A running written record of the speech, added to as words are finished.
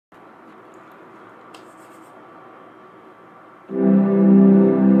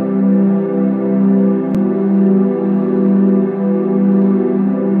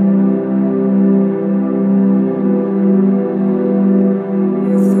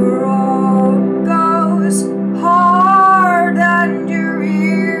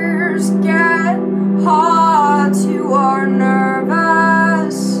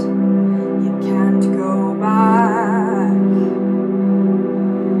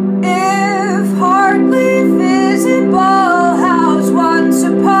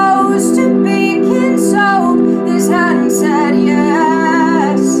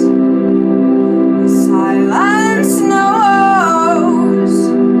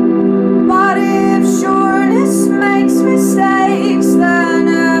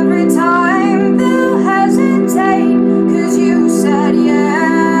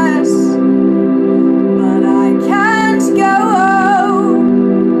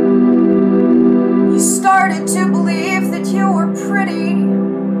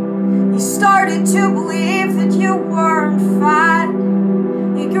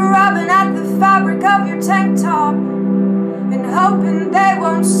They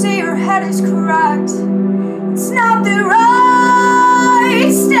won't see her head is cracked. It's not the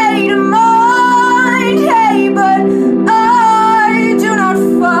right state of mind. Hey, but I do not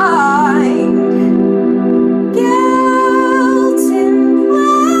find guilt in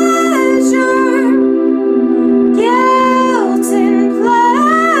pleasure, guilt in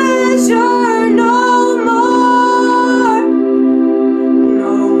pleasure, no more,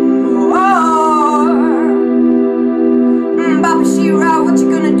 no more. Papa Shira, what you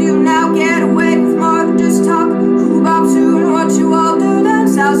gonna do now? Get away with more than just talk. Who Bob soon, what you all do? Them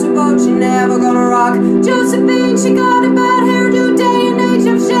South boat you never gonna rock. Josephine, she got a bad hairdo, day and age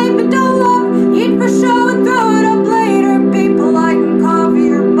of shape, but don't look. Eat for show and throw it up later. Be polite and cover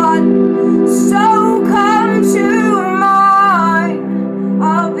your butt. So come to mine.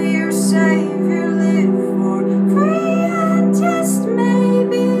 I'll be your savior. Live for free and just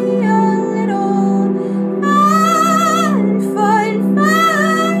maybe a little fun, fun,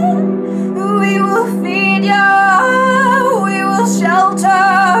 fun. We will feed ya, we will shelter.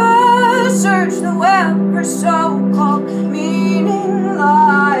 Search the web for so-called meaning.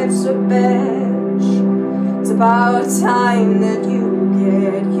 Life's a bitch. It's about time that you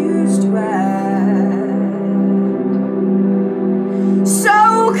get used to it.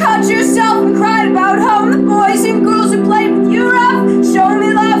 So cut yourself and cried about home. The boys and girls who played with you rough. Show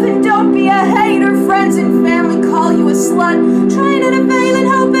me love and don't be a hater. Friends and family call you a slut. Trying and a failing,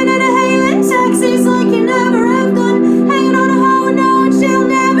 hoping and a hailing. Taxis like you never have done. Hanging on a hoe and no one she'll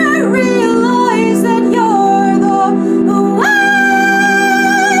never realize that you're the one.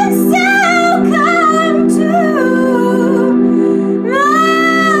 So come to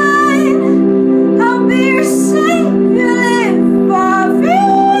mine. I'll be your savior. Live for free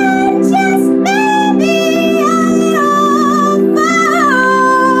and just maybe a little fun.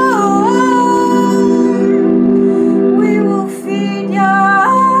 We will feed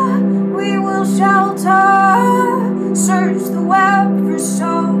ya, we will shelter. Search the web for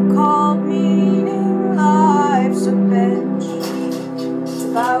so-called meaning. Life's a bitch. It's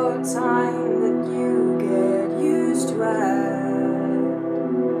about time that you get used to it.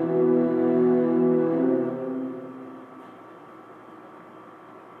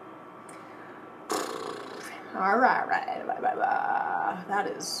 All right. That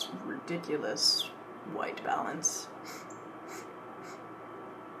is ridiculous white balance.